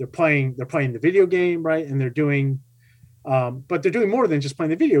playing the video game, right? And they're doing, but they're doing more than just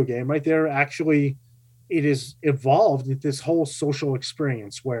playing the video game, right? It is evolved into this whole social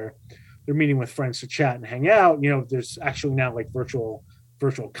experience where they're meeting with friends to chat and hang out. There's actually now like virtual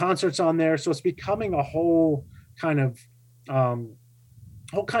concerts on there. So it's becoming a whole kind of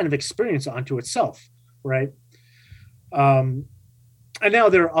experience onto itself. Right. And now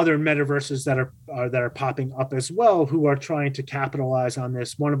there are other metaverses that are popping up as well, who are trying to capitalize on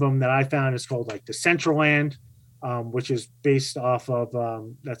this. One of them that I found is called like Decentraland, which is based off of,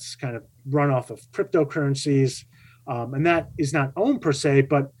 that's kind of run off of cryptocurrencies. And that is not owned per se,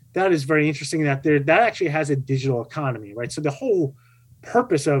 but that is very interesting that that actually has a digital economy, right? So the whole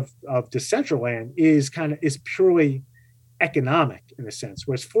purpose of Decentraland is purely economic in a sense,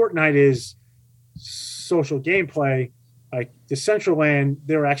 whereas Fortnite is social gameplay. Like Decentraland,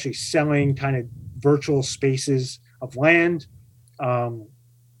 they're actually selling kind of virtual spaces of land,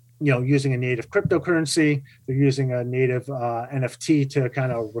 using a native cryptocurrency. They're using a native NFT to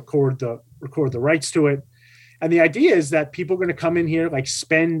kind of record the rights to it. And the idea is that people are going to come in here, like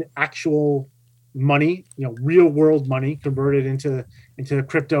spend actual money, real world money, converted into native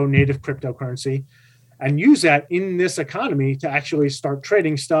cryptocurrency, and use that in this economy to actually start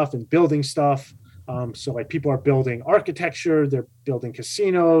trading stuff and building stuff. So like people are building architecture, they're building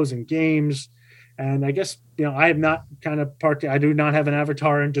casinos and games. And I guess, I have not I do not have an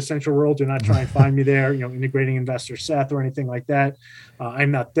avatar in Decentraworld. Do not try and find me there, integrating investor Seth or anything like that.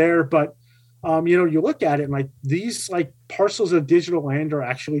 I'm not there, but you look at it and like these like parcels of digital land are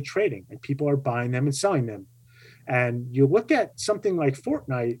actually trading, and people are buying them and selling them. And you look at something like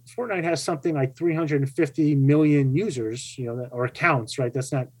Fortnite. Fortnite has something like 350 million users, or accounts, right?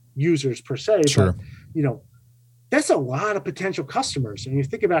 That's not users per se, sure. But that's a lot of potential customers. And you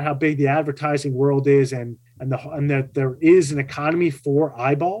think about how big the advertising world is, and that there is an economy for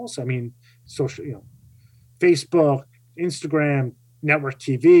eyeballs. I mean, social, Facebook, Instagram, network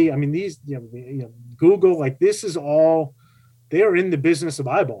TV. I mean, these, Google, like this is all, they are in the business of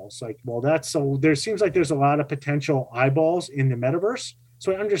eyeballs. Like, well, there seems like there's a lot of potential eyeballs in the metaverse.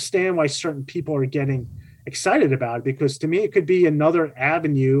 So I understand why certain people are getting excited about it, because to me, it could be another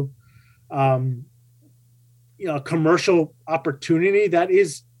avenue, commercial opportunity that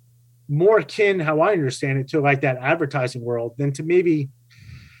is more akin, how I understand it, to like that advertising world than to maybe,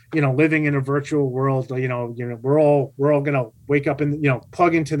 living in a virtual world. We're all going to wake up and,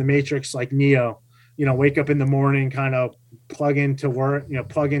 plug into the matrix like Neo, wake up in the morning, kind of plug into work,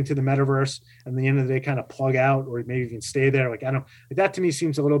 plug into the metaverse, and at the end of the day, kind of plug out, or maybe even stay there. Like, that to me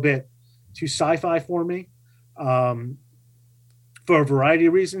seems a little bit too sci-fi for me, for a variety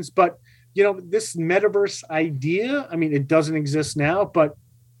of reasons. But, this metaverse idea, I mean, it doesn't exist now, but,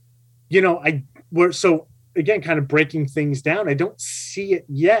 so again, kind of breaking things down, I don't see it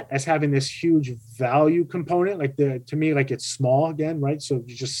yet as having this huge value component. Like to me, like it's small again, right? So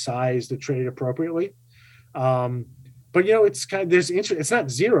you just size the trade appropriately. But it's kind of, there's interest. It's not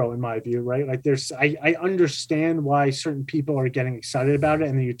zero in my view, right? Like I understand why certain people are getting excited about it,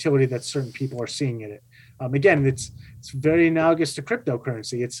 and the utility that certain people are seeing in it. Again, it's very analogous to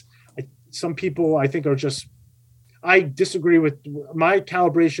cryptocurrency. Some people I think are just, I disagree with my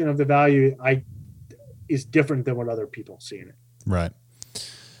calibration of the value. Is different than what other people see in it. Right.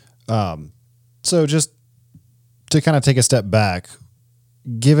 So just to kind of take a step back,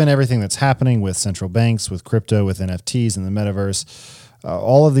 given everything that's happening with central banks, with crypto, with NFTs and the metaverse,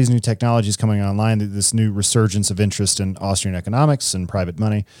 all of these new technologies coming online, this new resurgence of interest in Austrian economics and private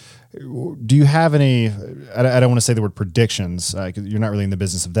money, do you have any, I don't want to say the word predictions, 'cause you're not really in the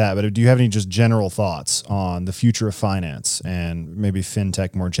business of that, but do you have any just general thoughts on the future of finance and maybe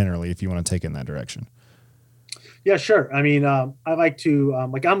fintech more generally, if you want to take it in that direction? Yeah, sure. I mean, I like to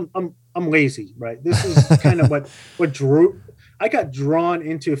I'm lazy, right? This is kind of what I got drawn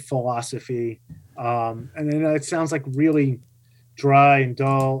into philosophy, and then it sounds like really dry and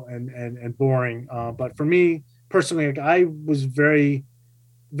dull and boring. But for me personally, like, I was very,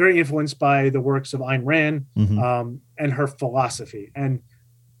 very influenced by the works of Ayn Rand, and her philosophy. And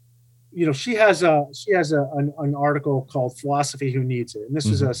she has an article called "Philosophy Who Needs It," and this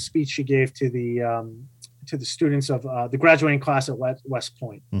was a speech she gave to the students of the graduating class at West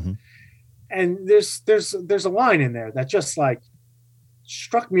Point. And there's a line in there that just like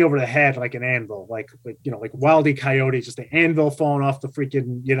struck me over the head like an anvil, like Wile E. Coyote, just the anvil falling off the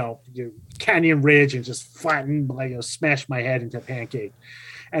freaking canyon ridge and just flattened, smashed my head into a pancake.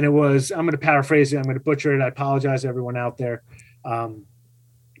 And it was, I'm going to paraphrase it, I'm going to butcher it, I apologize to everyone out there,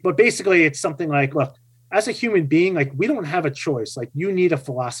 but basically it's something like, look, as a human being, like, we don't have a choice. Like, you need a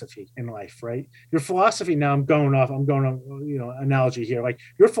philosophy in life, right? Your philosophy, now I'm going on, analogy here. Like,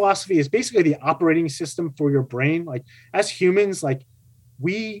 your philosophy is basically the operating system for your brain. Like, as humans, like,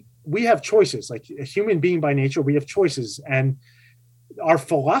 we have choices. Like, a human being by nature, we have choices. And our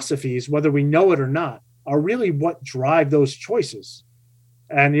philosophies, whether we know it or not, are really what drive those choices.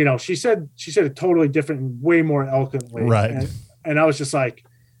 And, she said it totally different, way more eloquently. Right. And I was just like,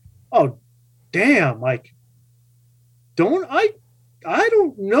 oh, damn, like, I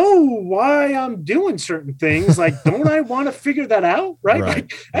don't know why I'm doing certain things. Like, don't I want to figure that out? Right.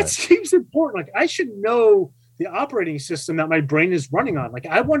 Like, that seems important. Like, I should know the operating system that my brain is running on. Like,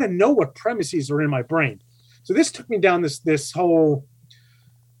 I want to know what premises are in my brain. So this took me down this whole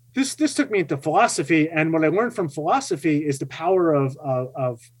this took me into philosophy, and what I learned from philosophy is the power of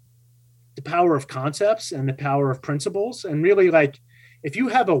concepts and the power of principles. And really, like, if you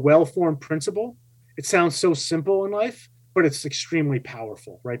have a well-formed principle, it sounds so simple in life, but it's extremely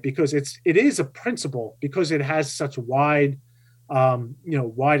powerful, right? Because it is a principle because it has such wide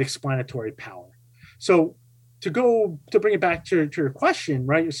explanatory power. So to bring it back to your question,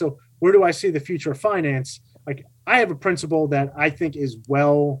 right? So where do I see the future of finance? Like, I have a principle that I think is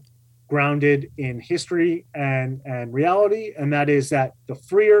well grounded in history and reality, and that is that the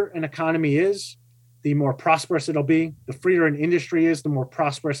freer an economy is, the more prosperous it'll be. The freer an industry is, the more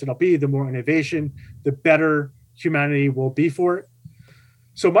prosperous it'll be, the more innovation, the better humanity will be for it.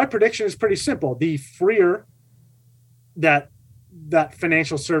 So my prediction is pretty simple. The freer that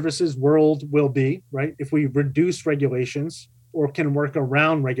financial services world will be, right? If we reduce regulations or can work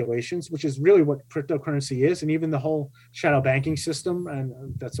around regulations, which is really what cryptocurrency is, and even the whole shadow banking system,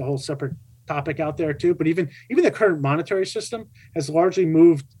 and that's a whole separate topic out there too. But even the current monetary system has largely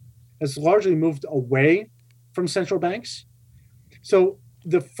moved away from central banks. So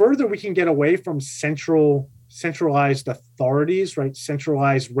the further we can get away from centralized authorities, right,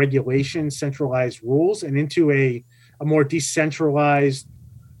 centralized regulations, centralized rules, and into a more decentralized,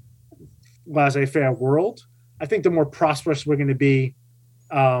 laissez-faire world, I think the more prosperous we're going to be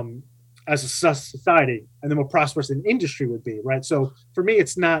as a society, and the more prosperous an industry would be, right? So for me,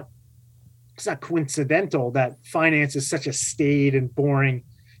 it's not coincidental that finance is such a staid and boring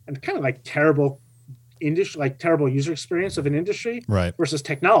and kind of like terrible industry, like terrible user experience of an industry, right, versus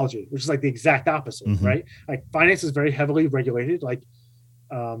technology, which is like the exact opposite, right? Like, finance is very heavily regulated, like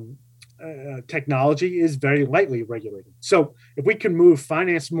technology is very lightly regulated. So if we can move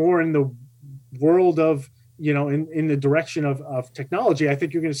finance more in the world of, in the direction of technology, I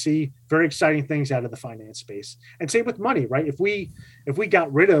think you're going to see very exciting things out of the finance space. And same with money, right? If we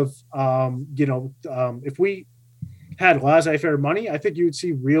got rid of, if we had laissez-faire money, I think you would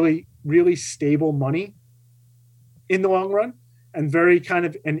see really, really stable money in the long run, and very kind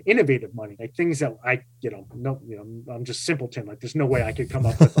of an innovative money, like things that I'm just simpleton. Like, there's no way I could come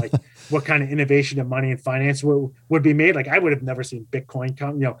up with like what kind of innovation in money and finance would be made. Like, I would have never seen Bitcoin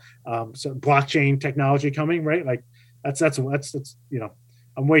come, so blockchain technology coming, right? Like that's I'm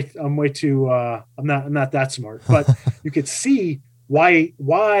way too, I'm not that smart, but you could see why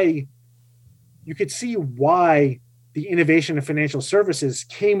the innovation of financial services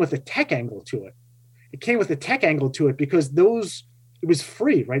came with a tech angle to it. It came with a tech angle to it because it was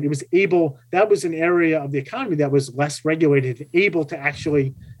free, right? It was that was an area of the economy that was less regulated, able to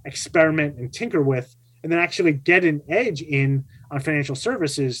actually experiment and tinker with, and then actually get an edge on financial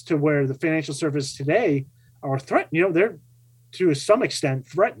services, to where the financial services today are threatened. They're to some extent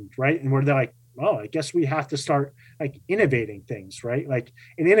threatened, right? And where they're like, oh, I guess we have to start like innovating things, right? Like,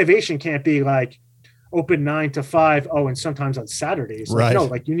 an innovation can't be like open 9 to 5. Oh, and sometimes on Saturdays. Like, right. No,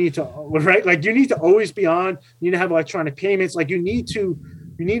 like you need to, right? Like, you need to always be on. You need to have electronic payments. Like, you need to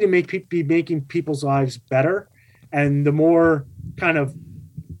be making people's lives better. And the more kind of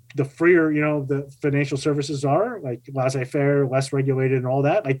the freer, the financial services are, like laissez-faire, less regulated, and all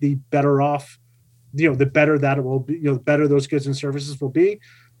that, like, the better off, the better that it will be. The better those goods and services will be,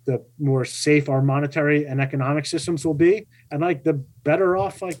 the more safe our monetary and economic systems will be, and like the better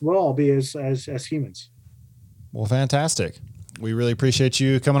off like we'll all be as humans. Well, fantastic. We really appreciate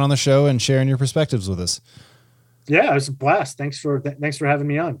you coming on the show and sharing your perspectives with us. Yeah, it was a blast. Thanks for having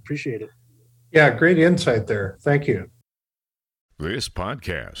me on. Appreciate it. Yeah, great insight there. Thank you. This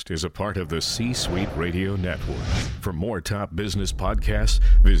podcast is a part of the C-Suite Radio Network. For more top business podcasts,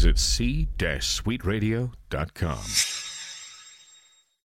 visit c-suiteradio.com.